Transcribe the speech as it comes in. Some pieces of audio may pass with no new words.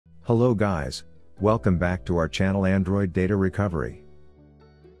Hello guys, welcome back to our channel Android Data Recovery.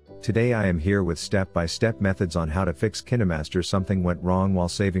 Today I am here with step-by-step methods on how to fix Kinemaster something went wrong while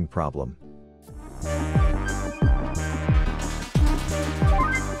saving problem.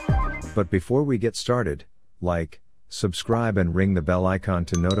 But before we get started, like, subscribe and ring the bell icon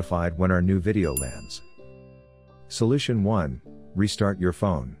to notified when our new video lands. Solution 1, restart your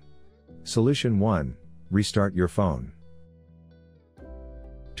phone. Solution 1, restart your phone.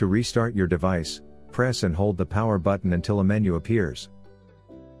 To restart your device, press and hold the power button until a menu appears.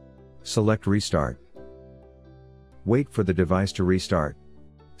 Select Restart. Wait for the device to restart.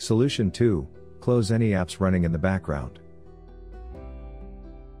 Solution 2, close any apps running in the background.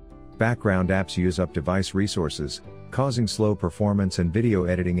 Background apps use up device resources, causing slow performance and video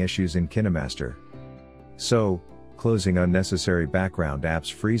editing issues in Kinemaster. So, closing unnecessary background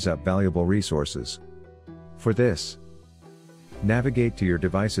apps frees up valuable resources. For this, navigate to your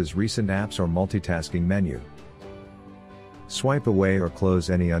device's recent apps or multitasking menu. Swipe away or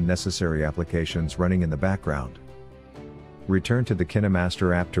close any unnecessary applications running in the background. Return to the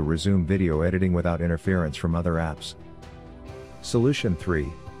Kinemaster app to resume video editing without interference from other apps. Solution 3,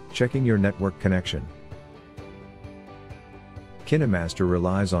 checking your network connection. Kinemaster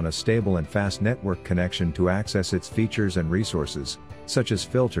relies on a stable and fast network connection to access its features and resources, such as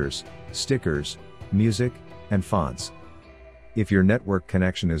filters, stickers, music, and fonts. If your network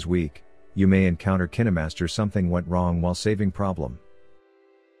connection is weak, you may encounter Kinemaster something went wrong while saving problem.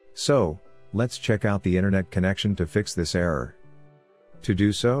 So, let's check out the internet connection to fix this error. To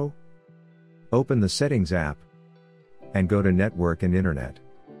do so, open the Settings app and go to Network and Internet.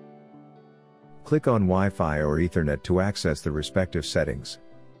 Click on Wi-Fi or Ethernet to access the respective settings.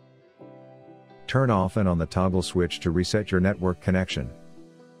 Turn off and on the toggle switch to reset your network connection.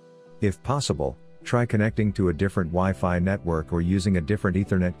 If possible, try connecting to a different Wi-Fi network or using a different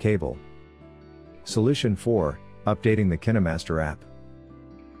Ethernet cable. Solution 4, updating the Kinemaster app.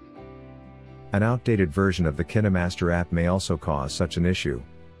 An outdated version of the Kinemaster app may also cause such an issue.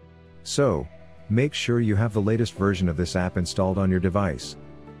 So, make sure you have the latest version of this app installed on your device.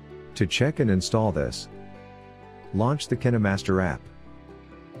 To check and install this, launch the Kinemaster app.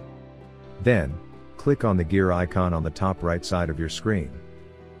 Then, click on the gear icon on the top right side of your screen.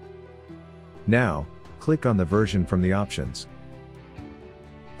 Now, click on the version from the options.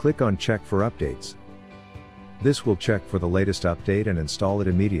 Click on Check for updates. This will check for the latest update and install it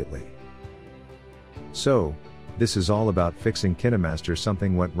immediately. So, this is all about fixing Kinemaster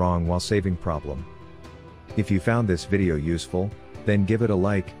something went wrong while saving problem. If you found this video useful, then give it a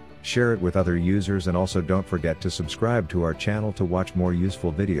like, share it with other users and also don't forget to subscribe to our channel to watch more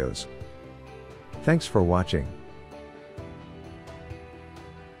useful videos. Thanks for watching.